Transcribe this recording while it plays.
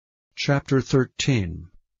Chapter 13.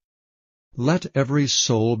 Let every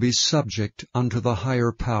soul be subject unto the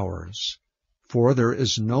higher powers. For there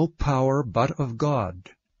is no power but of God.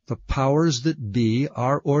 The powers that be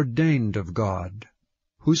are ordained of God.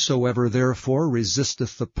 Whosoever therefore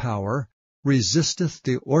resisteth the power, resisteth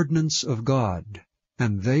the ordinance of God,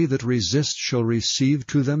 and they that resist shall receive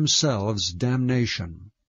to themselves damnation.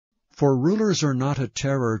 For rulers are not a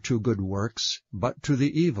terror to good works, but to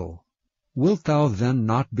the evil. Wilt thou then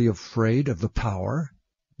not be afraid of the power?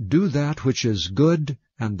 Do that which is good,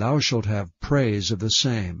 and thou shalt have praise of the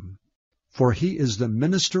same. For he is the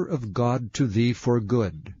minister of God to thee for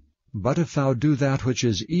good. But if thou do that which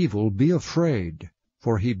is evil, be afraid,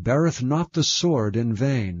 for he beareth not the sword in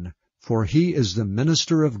vain. For he is the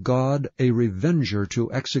minister of God, a revenger to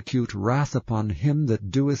execute wrath upon him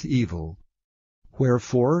that doeth evil.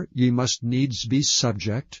 Wherefore ye must needs be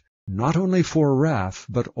subject, not only for wrath,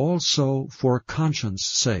 but also for conscience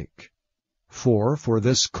sake. For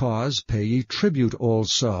this cause pay ye tribute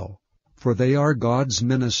also, for they are God's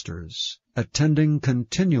ministers, attending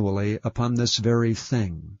continually upon this very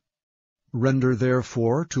thing. Render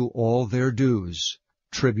therefore to all their dues,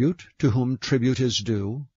 tribute to whom tribute is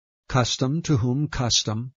due, custom to whom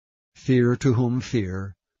custom, fear to whom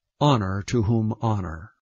fear, honor to whom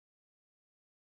honor.